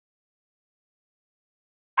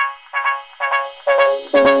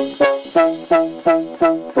I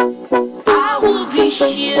will be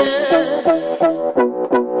sure.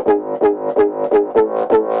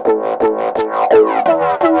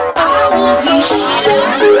 I will be sure.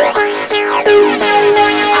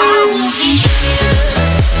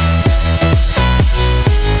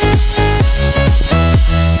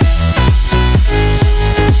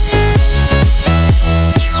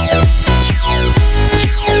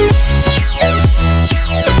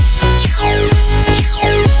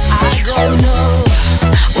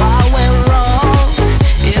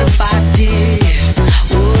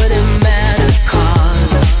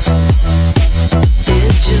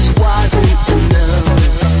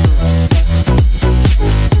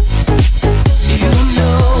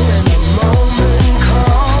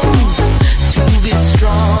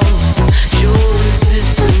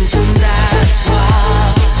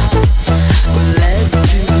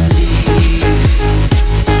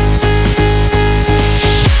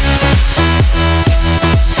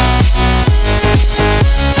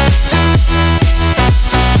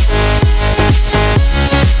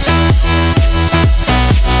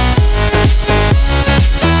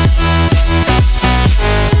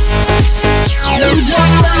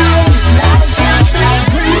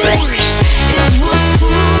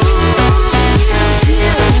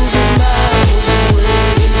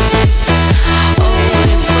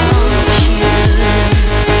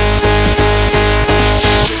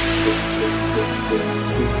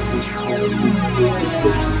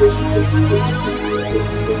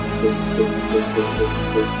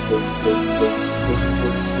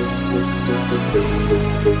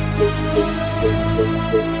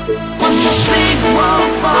 When the big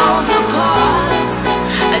world falls apart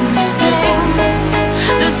and you think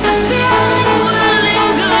that the feeling will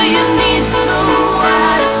linger, you need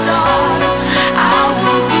somewhere to start. I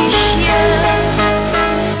will be here,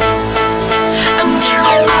 and when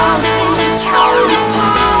all seems to fall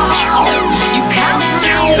apart, you can't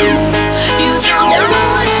breathe, you don't know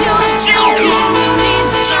what you're thinking, you need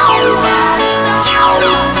somewhere to start.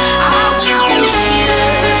 I will be here,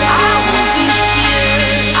 I will be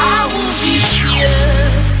here, I will be here.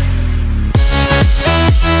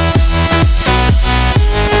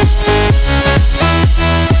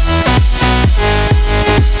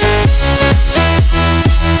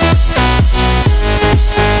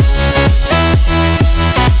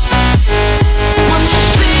 When the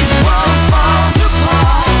big world falls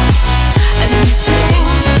apart and you think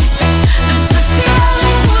that the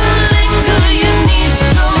feeling will linger, you need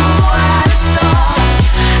somewhere to start.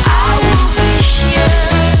 I will be here,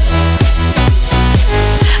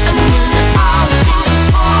 and when it all seems to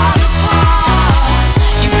fall apart,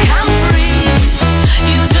 you can't breathe,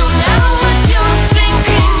 you don't know what you're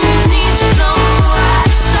thinking, you need somewhere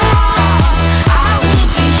to start. I will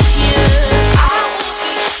be here, I will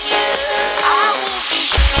be here, I will be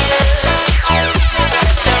here.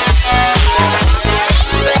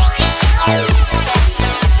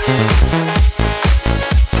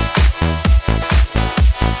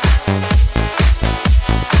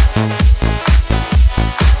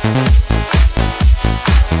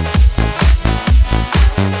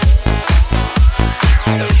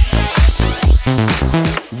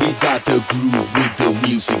 We got the groove with the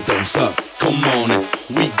music, thumbs up. Come on it.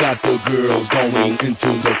 We got the girls going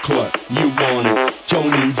into the club. You want it?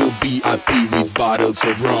 Joining the VIP with bottles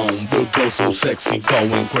of rum. The girls so sexy,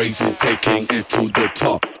 going crazy, taking it to the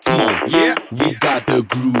top. Come on, yeah. We got the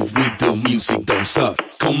groove with the music, thumbs up.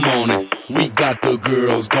 Come on it. We got the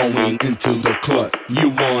girls going into the club. You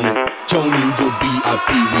want it? Joining the VIP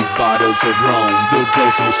with bottles of rum. The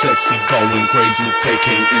girls so sexy, going crazy,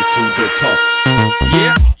 taking it to the top.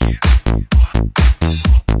 Yeah.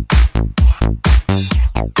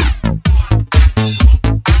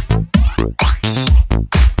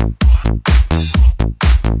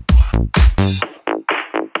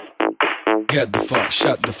 Get the fuck,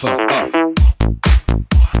 shut the fuck up.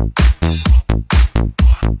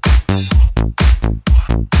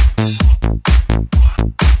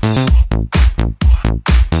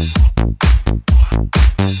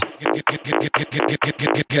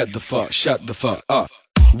 Get the fuck, shut the fuck up.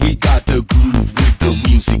 We got the groove with the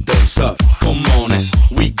music, thumbs up. Come on it.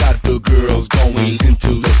 We got the girls going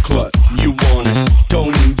into the club. You want it?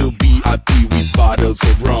 Joining the VIP with bottles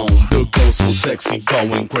of rum. The girls so sexy,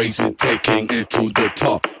 going crazy, taking it to the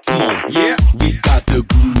top. Come on, yeah. We got the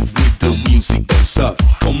groove with the music, thumbs up.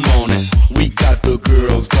 Come on it. We got the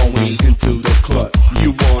girls going into the club.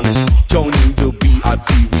 You want it? Joining the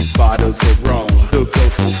VIP with bottles of rum. The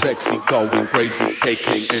girls so sexy, going crazy,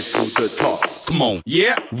 taking it to the top. Come Come on,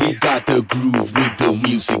 yeah. We got the groove with the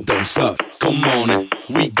music, don't suck. Come on it.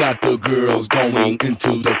 We got the girls going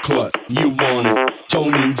into the club. You want it?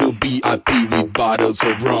 Join in the VIP with bottles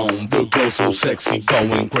of rum. The girls so sexy,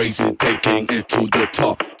 going crazy, taking it to the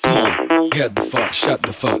top. Come on, get the fuck, shut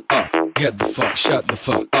the fuck up. Get the fuck, shut the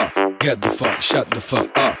fuck up. Get the fuck, shut the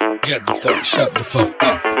fuck up. Get the fuck, shut the fuck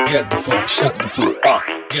up. Get the fuck, shut the fuck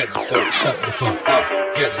up. Get the fuck, shut the fuck up.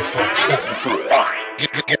 Get the fuck, shut the fuck up.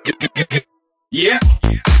 Get. Yeah.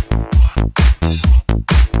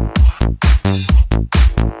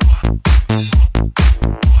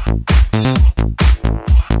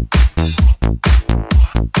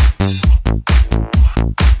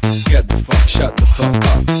 Get the fuck, shut the fuck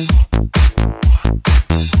up.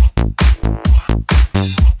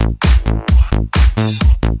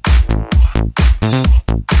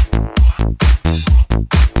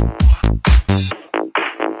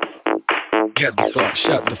 Get the fuck,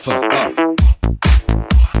 shut the fuck up.